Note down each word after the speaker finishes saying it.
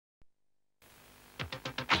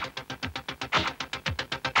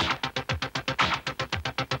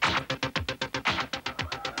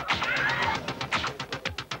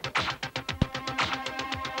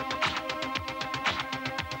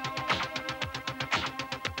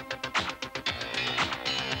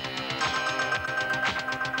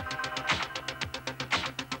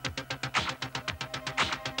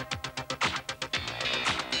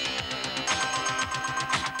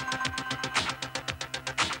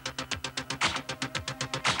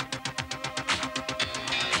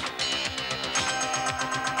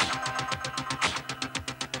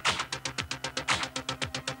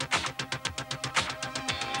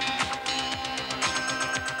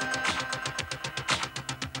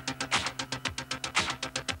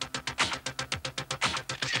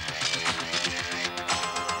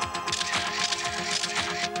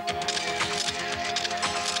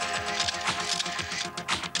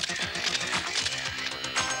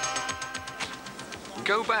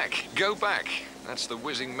Go back, go back. That's the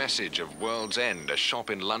whizzing message of World's End, a shop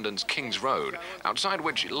in London's King's Road, outside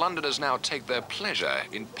which Londoners now take their pleasure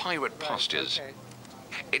in pirate postures.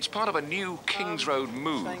 It's part of a new King's Road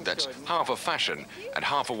mood that's half a fashion and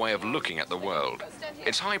half a way of looking at the world.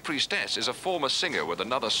 Its high priestess is a former singer with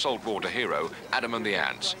another saltwater hero, Adam and the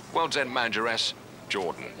Ants. World's End manageress,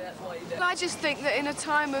 Jordan. I just think that in a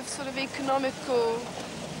time of sort of economical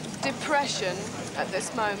depression at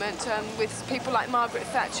this moment, with people like Margaret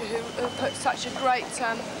Thatcher who put such a great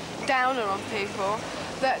downer on people,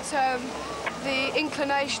 that the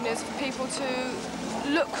inclination is for people to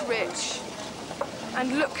look rich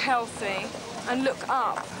and look healthy and look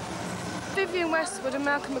up. Vivienne Westwood and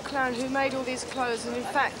Malcolm McLaren, who made all these clothes and in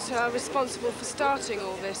fact are responsible for starting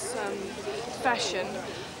all this fashion,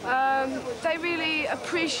 they really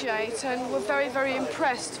appreciate and were very, very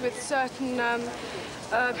impressed with certain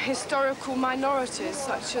historical minorities,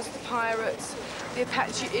 such as the pirates, the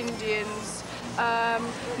Apache Indians,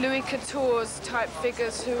 Louis XIV type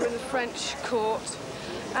figures who were in the French court.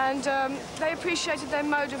 And they appreciated their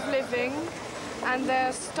mode of living and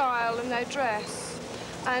their style and their dress.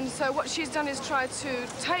 And so what she's done is try to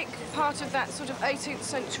take part of that sort of 18th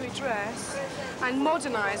century dress and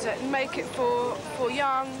modernise it and make it for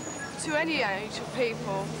young to any age of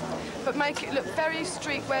people, but make it look very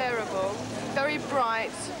street wearable, very bright,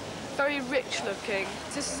 very rich looking.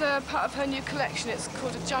 This is a part of her new collection. It's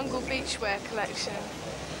called a Jungle Beachwear collection.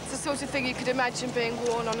 It's the sort of thing you could imagine being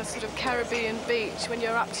worn on a sort of Caribbean beach when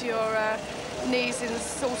you're up to your knees in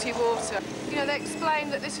salty water. You know, they explain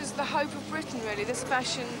that this is the hope of Britain, really. This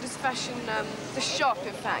fashion, the shop,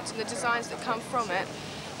 in fact, and the designs that come from it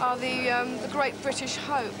are the great British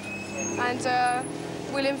hope, and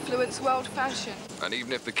will influence world fashion. And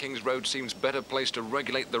even if the King's Road seems better placed to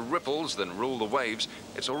regulate the ripples than rule the waves,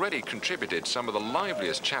 it's already contributed some of the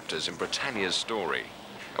liveliest chapters in Britannia's story.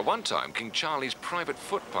 At one time, King Charlie's private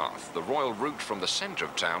footpath, the royal route from the centre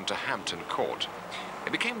of town to Hampton Court.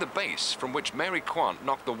 It became the base from which Mary Quant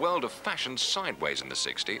knocked the world of fashion sideways in the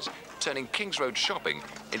 60s, turning King's Road shopping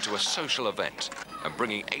into a social event and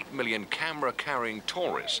bringing 8 million camera-carrying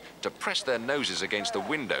tourists to press their noses against the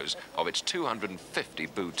windows of its 250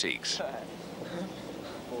 boutiques.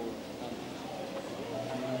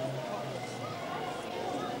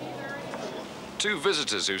 Two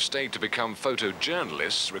visitors who stayed to become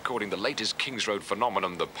photojournalists, recording the latest King's Road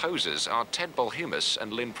phenomenon, the POSERS, are Ted Bolhumus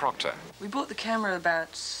and Lynn Proctor. We bought the camera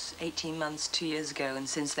about 18 months, 2 years ago, and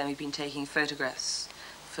since then we've been taking photographs.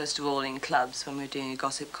 First of all in clubs when we were doing a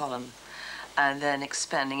gossip column, and then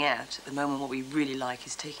expanding out. At the moment what we really like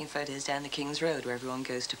is taking photos down the King's Road where everyone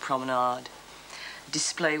goes to promenade,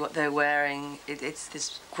 display what they're wearing. It's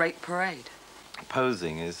this great parade.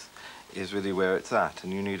 Posing is really where it's at,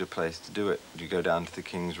 and you need a place to do it. You go down to the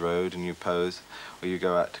King's Road and you pose, or you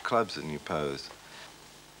go out to clubs and you pose.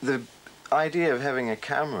 The idea of having a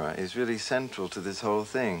camera is really central to this whole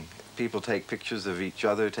thing. People take pictures of each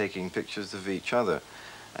other, taking pictures of each other,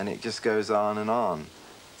 and it just goes on and on.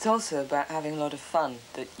 It's also about having a lot of fun,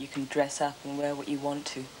 that you can dress up and wear what you want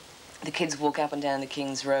to. The kids walk up and down the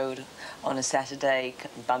King's Road on a Saturday,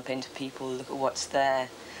 bump into people, look at what's there,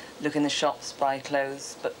 look in the shops, buy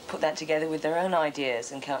clothes, but put that together with their own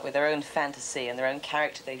ideas and come up with their own fantasy and their own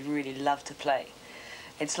character they'd really love to play.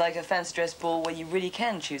 It's like a fancy dress ball where you really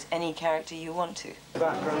can choose any character you want to.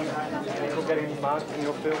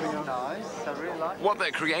 What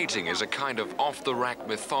they're creating is a kind of off-the-rack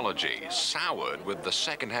mythology, soured with the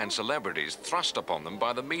second-hand celebrities thrust upon them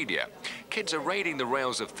by the media. Kids are raiding the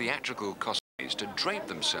rails of theatrical costumes to drape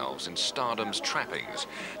themselves in stardom's trappings,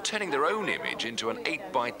 turning their own image into an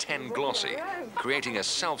 8x10 glossy, creating a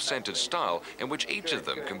self-centered style in which each of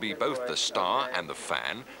them can be both the star and the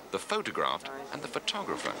fan, the photographed and the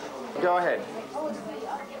photographer. Go ahead.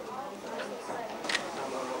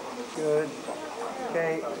 Good.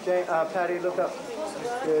 Okay, Patty, look up.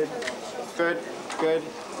 Good. Good. Good.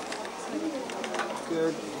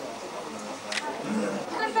 Good.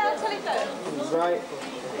 Right.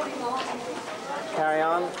 Carry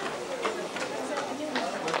on.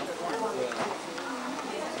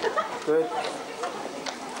 Good.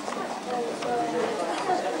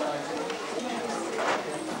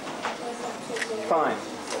 Fine.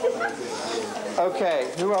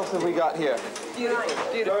 Okay, who else have we got here?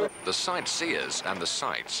 Beautiful, beautiful. The sightseers and the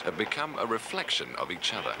sights have become a reflection of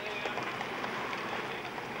each other.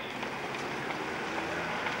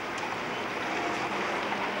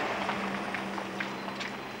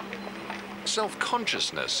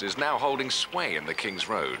 Self-consciousness is now holding sway in the King's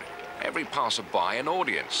Road. Every passer-by an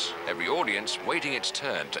audience, every audience waiting its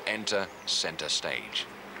turn to enter centre stage.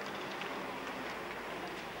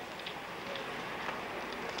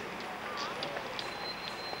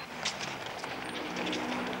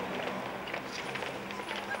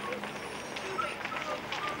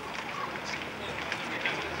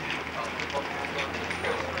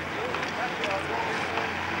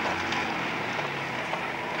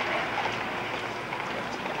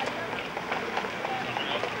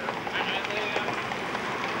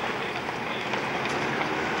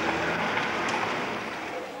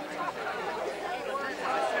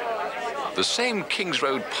 The same Kings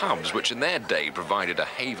Road pubs which in their day provided a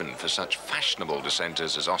haven for such fashionable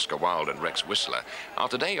dissenters as Oscar Wilde and Rex Whistler are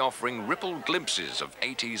today offering rippled glimpses of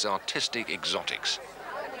 80s artistic exotics.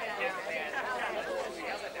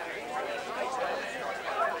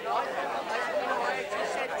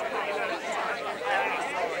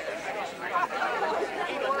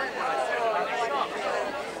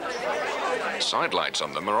 Sidelights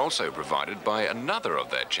on them are also provided by another of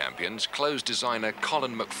their champions, clothes designer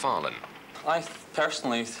Colin McFarlane. I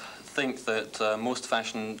personally think that most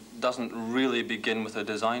fashion doesn't really begin with a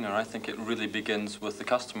designer. I think it really begins with the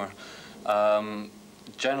customer.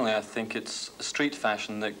 Generally, I think it's street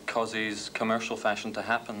fashion that causes commercial fashion to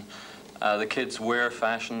happen. The kids wear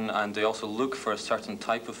fashion and they also look for a certain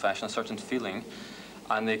type of fashion, a certain feeling,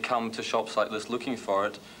 and they come to shops like this looking for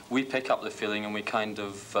it. We pick up the feeling and we kind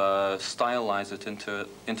of stylize it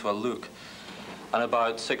into a look. And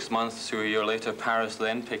about 6 months to a year later, Paris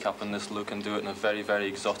then pick up on this look and do it in a very, very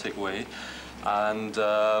exotic way. And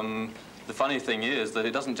the funny thing is that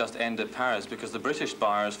it doesn't just end at Paris, because the British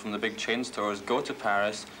buyers from the big chain stores go to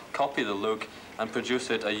Paris, copy the look, and produce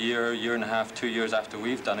it a year, year and a half, 2 years after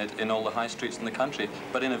we've done it in all the high streets in the country,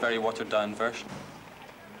 but in a very watered-down version.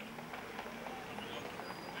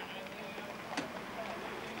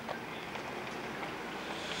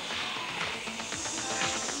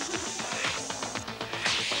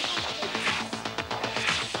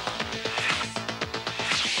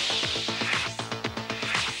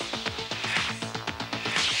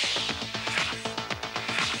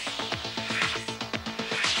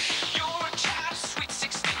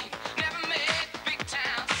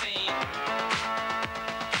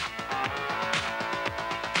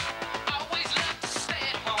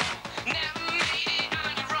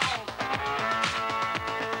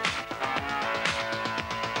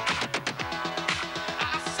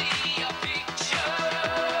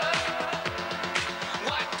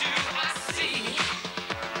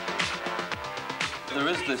 There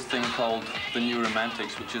is this thing called the New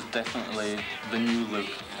Romantics, which is definitely the new look.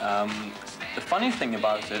 The funny thing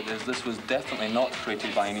about it is this was definitely not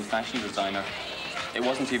created by any fashion designer. It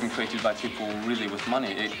wasn't even created by people really with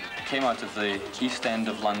money. It came out of the East End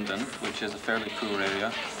of London, which is a fairly poor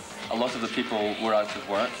area. A lot of the people were out of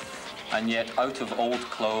work, and yet out of old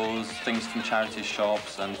clothes, things from charity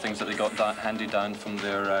shops and things that they got handed down from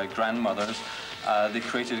their grandmothers, they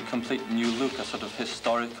created a complete new look, a sort of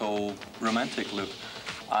historical, romantic look.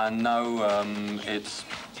 And now it's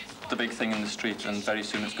the big thing in the street, and very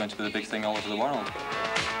soon it's going to be the big thing all over the world.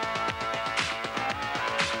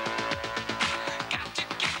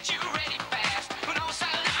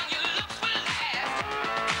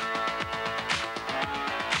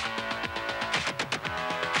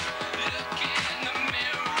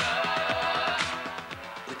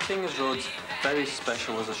 Kings Road's very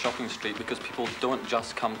special as a shopping street because people don't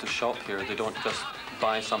just come to shop here. They don't just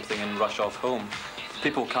buy something and rush off home.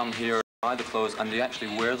 People come here, buy the clothes, and they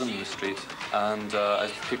actually wear them in the street. And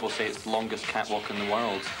as people say, it's the longest catwalk in the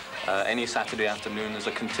world. Any Saturday afternoon, there's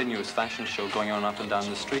a continuous fashion show going on up and down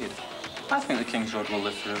the street. I think the Kings Road will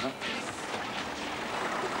live forever.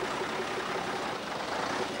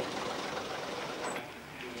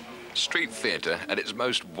 Street theatre at its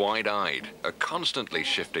most wide-eyed, a constantly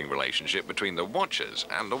shifting relationship between the watchers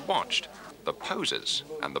and the watched, the posers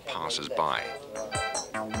and the passers-by.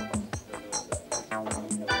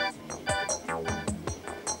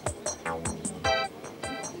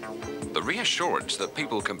 The reassurance that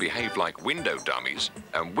people can behave like window dummies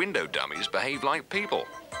and window dummies behave like people.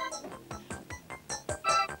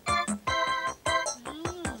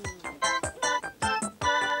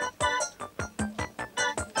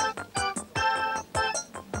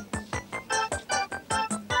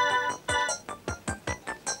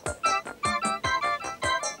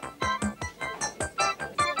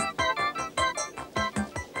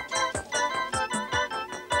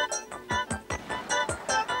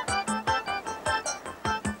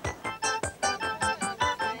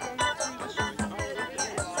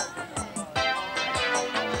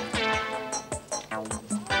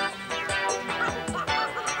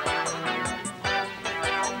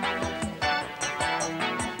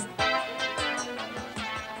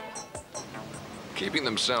 Keeping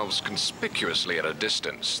themselves conspicuously at a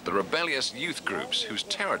distance, the rebellious youth groups whose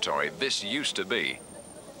territory this used to be.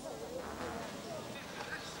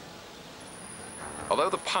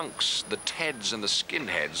 Although the punks, the Teds and the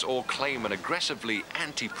skinheads all claim an aggressively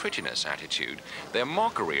anti-prettiness attitude, their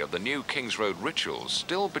mockery of the new Kings Road rituals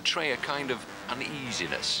still betray a kind of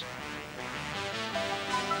uneasiness.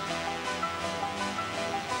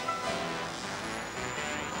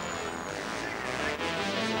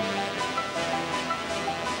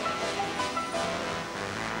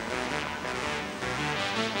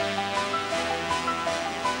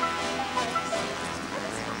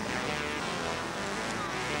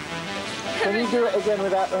 Can you do it again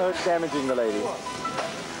without damaging the lady?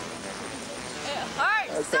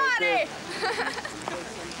 Alright, started!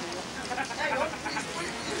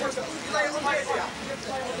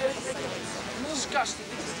 Disgusting.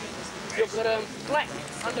 You've got black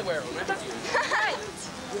underwear on, haven't you?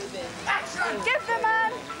 Give the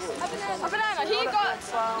man a banana. He got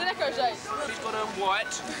the necro shape. He's got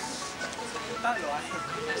white.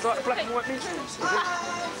 It's like black and white meat.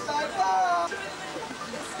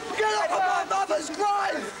 Get off of my mother's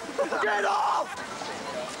grave! Get off!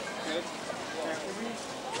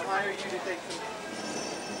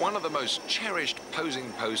 One of the most cherished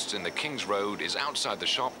posing posts in the King's Road is outside the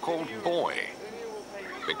shop called Boy.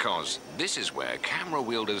 Because this is where camera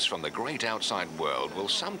wielders from the great outside world will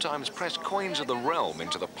sometimes press coins of the realm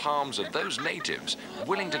into the palms of those natives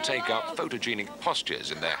willing to take up photogenic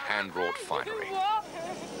postures in their hand-wrought finery.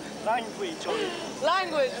 Language on it.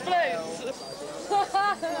 Language, please.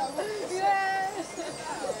 Yes.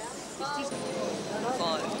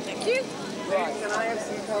 Thank you. Can I have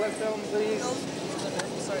some colour film, please?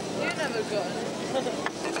 You never got it.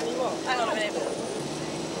 Hang on a minute.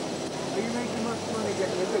 Are you making much money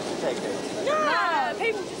getting your picture taken? No,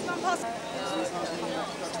 people just run past.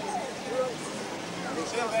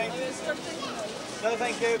 No,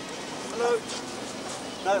 thank you. Hello.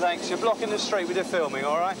 No, thanks. You're blocking the street with your filming,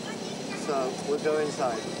 all right? So, we'll go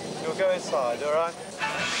inside. You'll go inside, all right?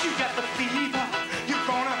 You got the fever, you're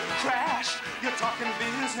gonna crash. You're talking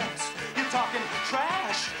business, you're talking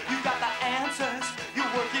trash. You got the answers, you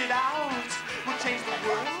work it out. We'll change the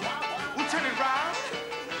world, we'll turn it round.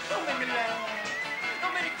 Don't make me laugh,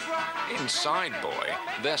 don't make me cry. Inside Boy,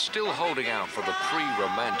 they're still holding out for the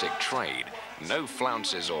pre-romantic trade. No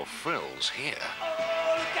flounces or frills here.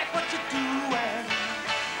 Oh, look at what you're doing.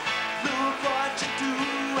 Look what you're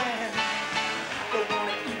doing. Don't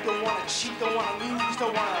wanna eat, don't wanna cheat, don't wanna lose,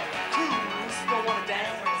 don't wanna cruise, don't wanna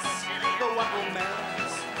dance, don't want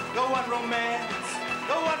romance, don't want romance,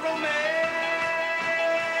 don't want romance.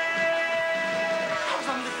 I was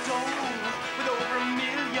on the dole with over 1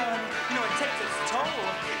 million. You know it takes its toll.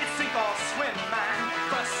 It's sink or swim, man.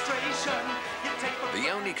 Frustration. You take The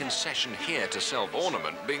only concession here to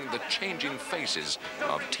self-ornament being the changing faces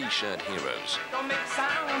of T-shirt heroes. Don't make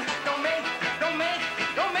sound. Don't make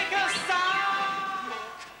a sound.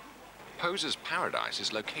 Posers Paradise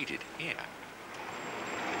is located here.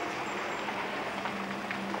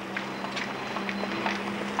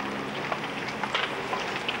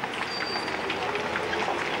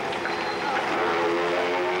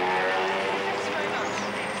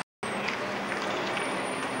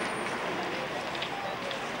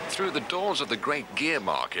 Through the doors of the great gear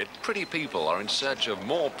market, pretty people are in search of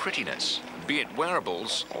more prettiness, be it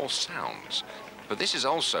wearables or sounds. But this is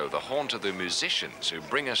also the haunt of the musicians who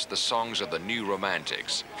bring us the songs of the new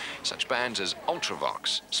romantics. Such bands as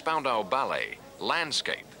Ultravox, Spandau Ballet,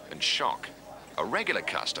 Landscape and Shock. A regular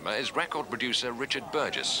customer is record producer Richard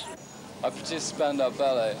Burgess. I produced Spandau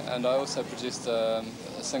Ballet, and I also produced a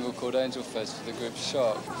single called Angel Face for the group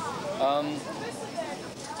Shock.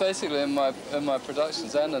 Basically, in my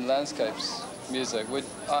productions and in Landscape's music,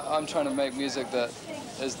 I'm trying to make music that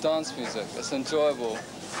is dance music. It's enjoyable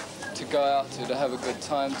to go out to have a good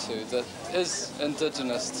time to, that is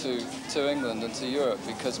indigenous to England and to Europe,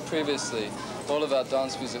 because previously all of our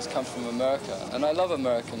dance music's come from America. And I love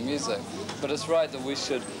American music, but it's right that we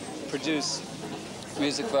should produce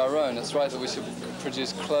music of our own. It's right that we should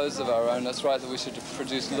produce clothes of our own. It's right that we should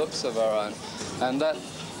produce looks of our own. And that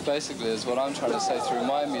basically is what I'm trying to say through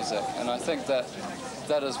my music. And I think that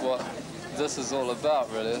is what this is all about,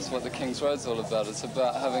 really. It's what the King's Road's all about. It's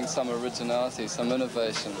about having some originality, some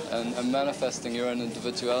innovation, and manifesting your own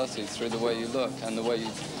individuality through the way you look and the way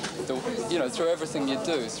you know, through everything you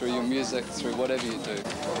do, through your music, through whatever you do.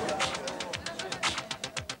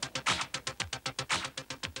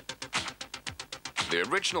 The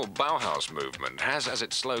original Bauhaus movement has as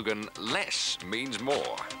its slogan, less means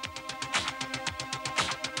more.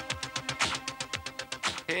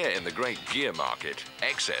 Here in the great gear market,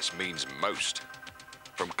 excess means most.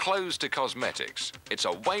 From clothes to cosmetics, it's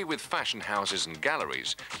a way with fashion houses and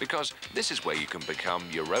galleries, because this is where you can become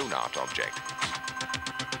your own art object.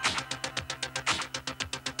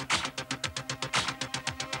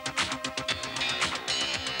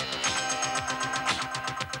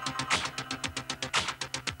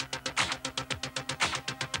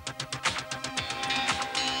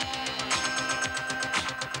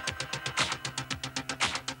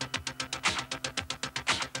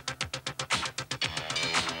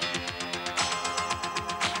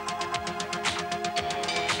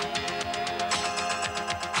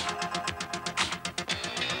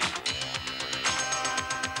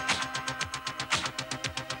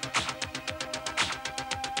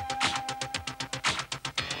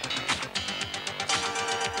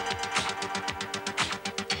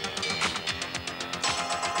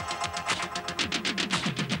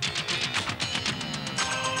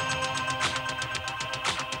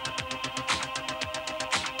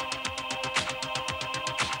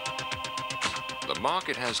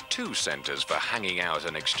 Market has two centres for hanging out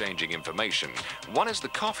and exchanging information. One is the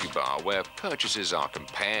coffee bar, where purchases are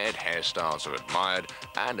compared, hairstyles are admired,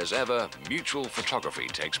 and as ever, mutual photography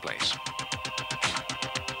takes place.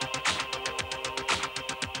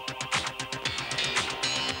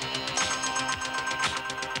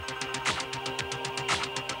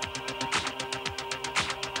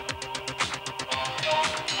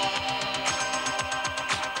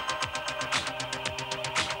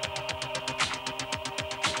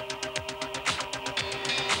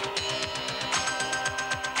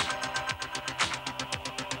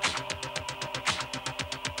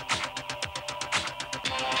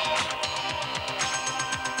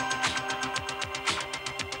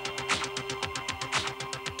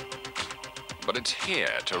 But it's here,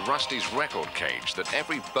 to Rusty's record cage, that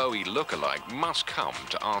every Bowie lookalike must come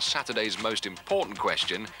to ask Saturday's most important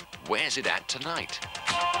question: where's it at tonight?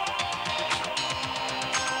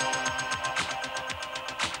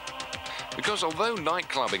 Because although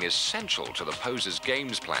nightclubbing is central to the POSERS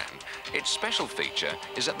games plan, its special feature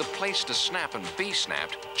is that the place to snap and be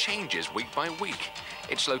snapped changes week by week.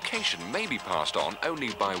 Its location may be passed on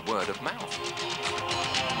only by word of mouth.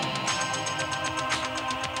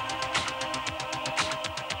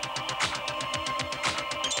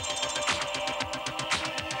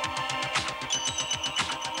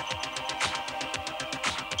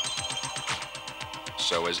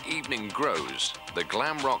 So as evening grows, the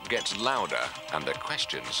glam rock gets louder and the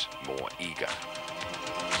questions more eager.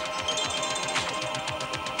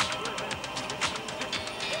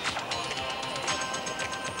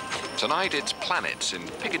 Tonight it's Planets in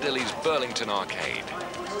Piccadilly's Burlington Arcade.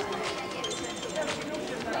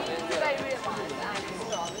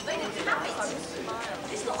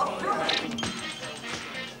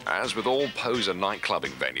 As with all poser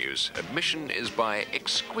nightclubbing venues, admission is by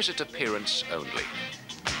exquisite appearance only.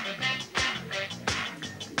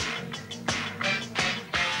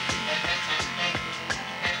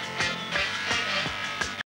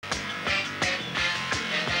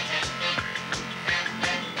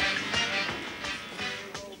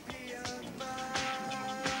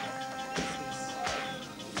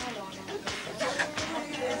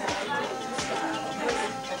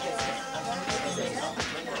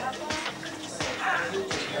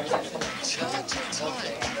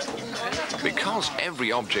 Because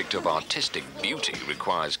every object of artistic beauty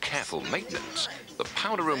requires careful maintenance, the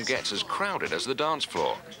powder room gets as crowded as the dance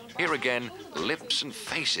floor. Here again, lips and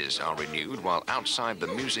faces are renewed while outside the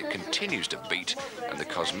music continues to beat and the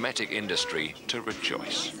cosmetic industry to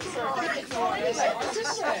rejoice.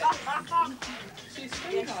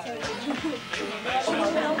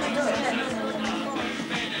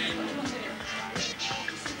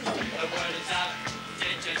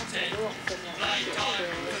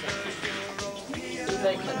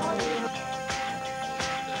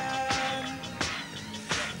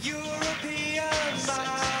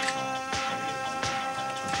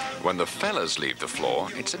 When the fellas leave the floor,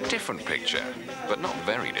 it's a different picture, but not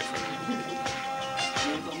very different.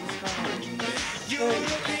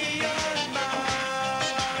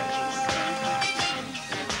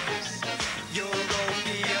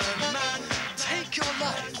 Take your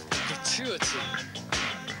life, gratuity.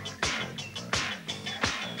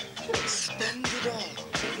 Spend it all,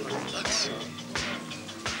 luxury.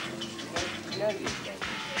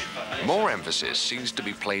 More emphasis seems to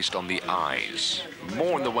be placed on the eyes,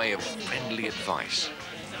 more in the way of friendly advice.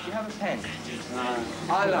 Do you have a pen?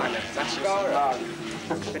 Eyeliner, mascara.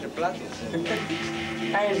 A bit of blood.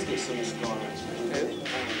 Aaron's got some mascara.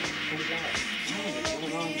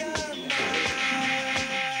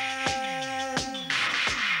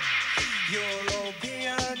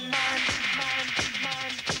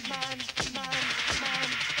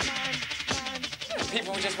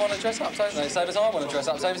 People just want to dress up, don't they? Same as I want to dress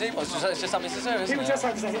up, same as he wants. It's just something to do, isn't People it? dress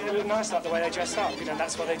up because they think they look nice, like the way they dress up. You know,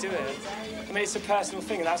 that's why they do it. I mean, it's a personal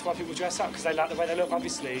thing, and that's why people dress up, because they like the way they look.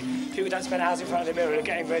 Obviously, people don't spend hours in front of the mirror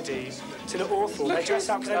getting ready to look awful. They dress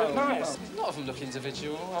up because they look nice. A lot of them look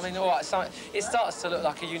individual. I mean, all right, so it starts to look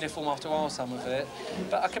like a uniform after a while, some of it.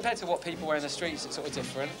 But compared to what people wear in the streets, it's sort of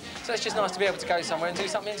different. So it's just nice to be able to go somewhere and do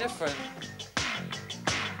something different.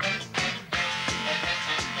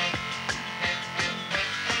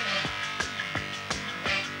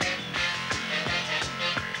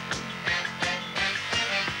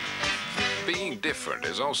 Being different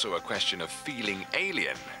is also a question of feeling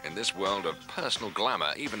alien. In this world of personal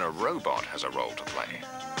glamour, even a robot has a role to play.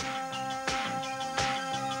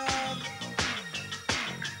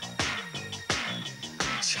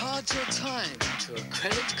 Charge your time to a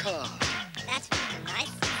credit card. That's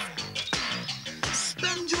nice.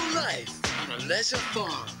 Spend your life on a leisure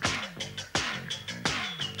farm.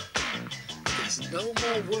 no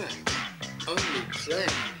more work, only play.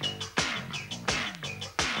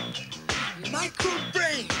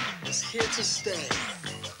 Microbrain is here to stay.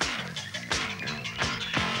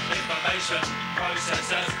 Information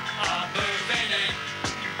processors are moving in.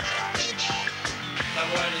 The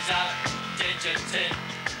word is out, digits in.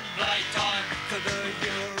 Playtime for the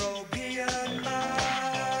European man.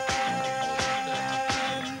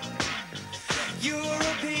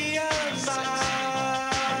 European man.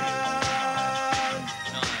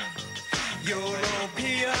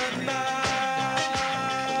 European man.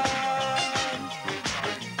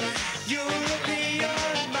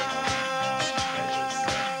 European man.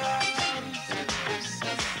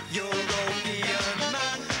 European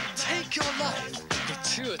man. Take your life,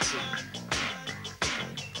 gratuity.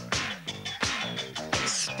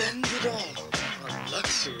 Spend it all on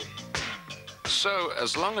luxury. So,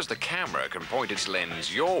 as long as the camera can point its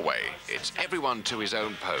lens your way, it's everyone to his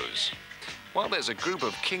own pose. While there's a group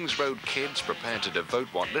of Kings Road kids prepared to devote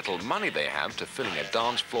what little money they have to filling a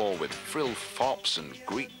dance floor with frill fops and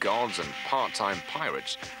Greek gods and part-time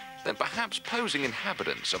pirates, then perhaps posing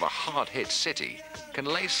inhabitants of a hard-hit city can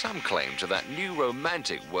lay some claim to that new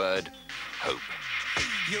romantic word, hope.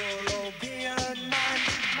 European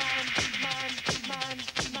man.